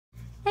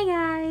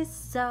guys,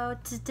 so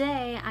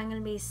today I'm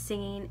going to be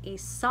singing a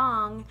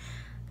song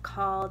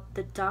called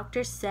The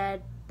Doctor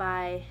Said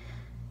by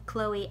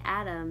Chloe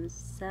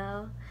Adams.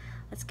 So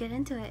let's get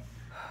into it.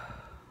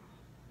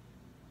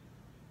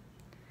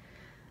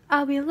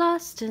 I'll be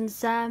lost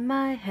inside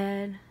my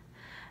head,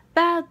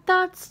 bad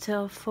thoughts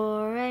till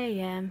 4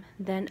 a.m.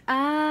 Then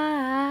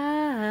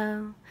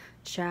I'll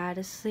try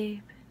to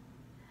sleep,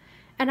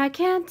 and I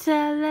can't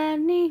tell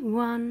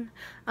anyone.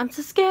 I'm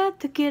so scared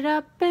to get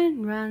up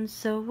and run,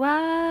 so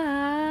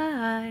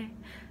I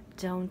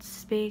don't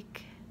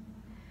speak.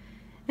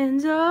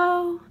 And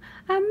oh,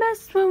 I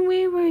missed when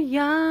we were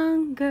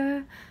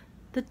younger.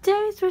 The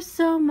days were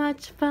so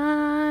much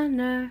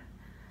funner,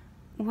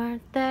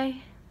 weren't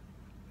they?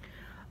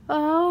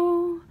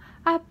 Oh,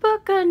 I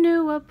book a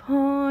new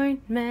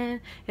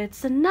appointment.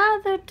 It's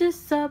another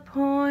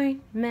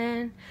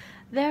disappointment.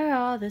 They're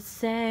all the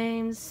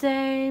same,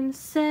 same,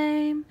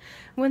 same.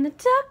 When the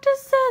doctor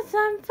says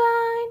I'm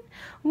fine,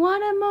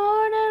 one at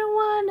morning,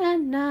 one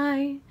at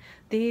night.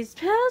 These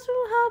pills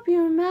will help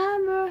you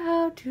remember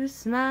how to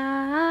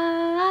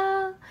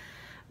smile.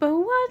 But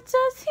what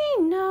does he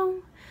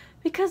know?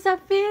 Because I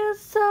feel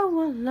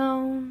so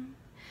alone.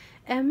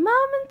 And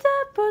mom and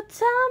dad will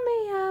tell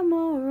me I'm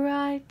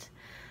alright,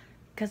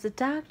 'cause the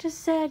doctor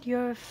said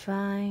you're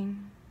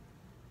fine.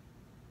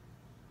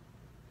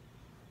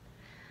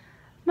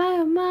 My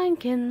own mind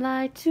can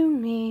lie to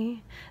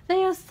me.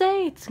 They'll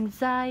say it's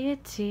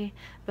anxiety,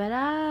 but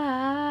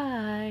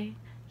I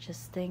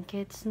just think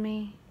it's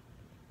me.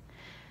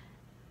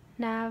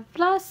 Now I've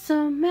lost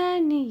so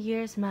many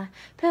years, my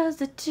pills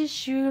the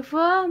tissue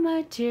for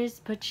my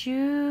tears, but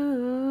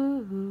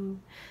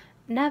you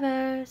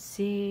never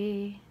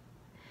see.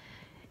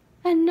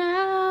 And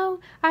now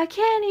I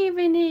can't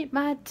even eat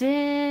my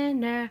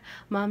dinner.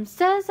 Mom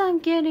says I'm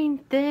getting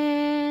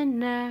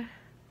thinner.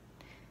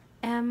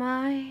 Am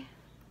I?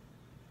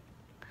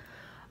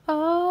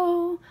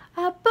 Oh,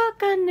 I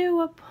book a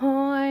new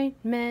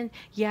appointment.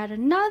 Yet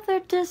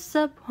another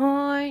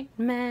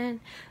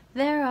disappointment.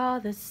 They're all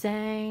the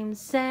same,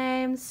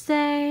 same,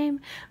 same.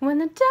 When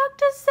the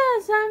doctor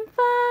says I'm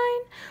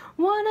fine,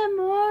 one at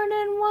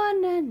morning,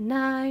 one at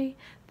night.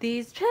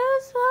 These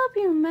pills will help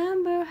you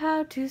remember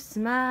how to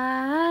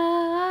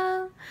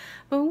smile.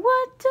 But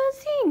what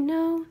does he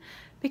know?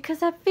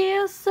 Because I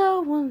feel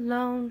so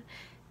alone.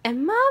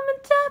 And mom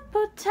and dad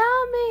will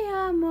tell me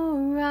I'm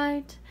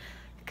alright,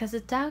 'cause the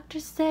doctor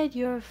said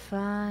you're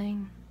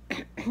fine.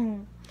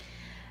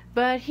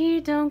 But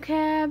he don't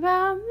care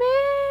about me.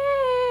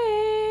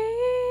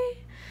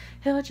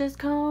 He'll just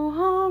go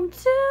home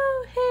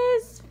to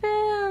his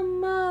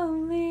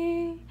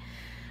family.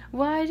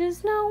 Why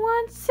does no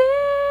one see?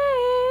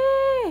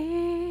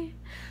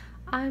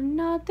 I'm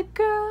not the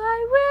girl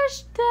I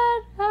wish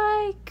that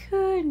I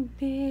could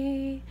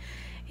be.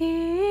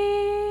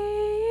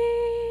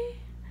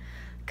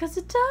 'Cause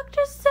the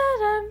doctor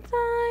said I'm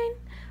fine,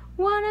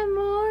 one at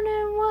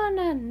morning, one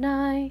at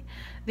night.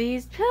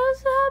 These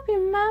pills will help you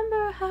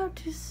remember how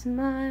to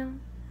smile.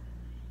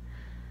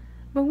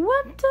 But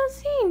what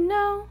does he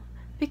know?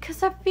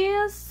 Because I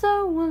feel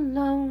so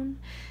alone.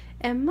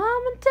 And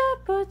mom and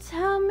dad will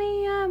tell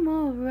me I'm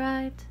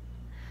alright,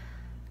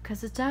 'cause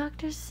the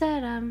doctor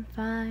said I'm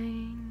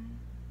fine.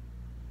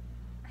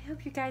 I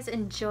hope you guys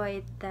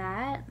enjoyed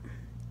that.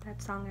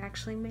 That song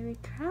actually made me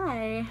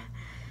cry.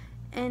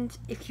 And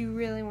if you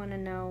really want to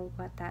know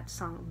what that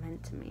song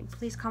meant to me,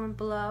 please comment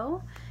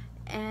below.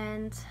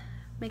 And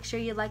make sure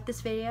you like this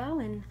video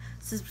and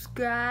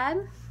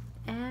subscribe.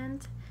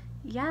 And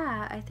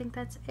yeah, I think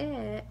that's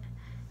it.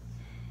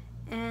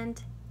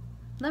 And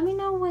let me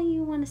know what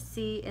you want to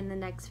see in the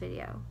next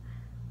video.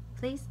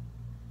 Please?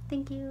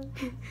 Thank you.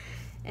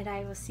 And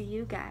I will see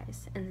you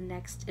guys in the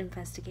next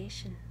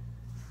investigation.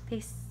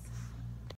 Peace.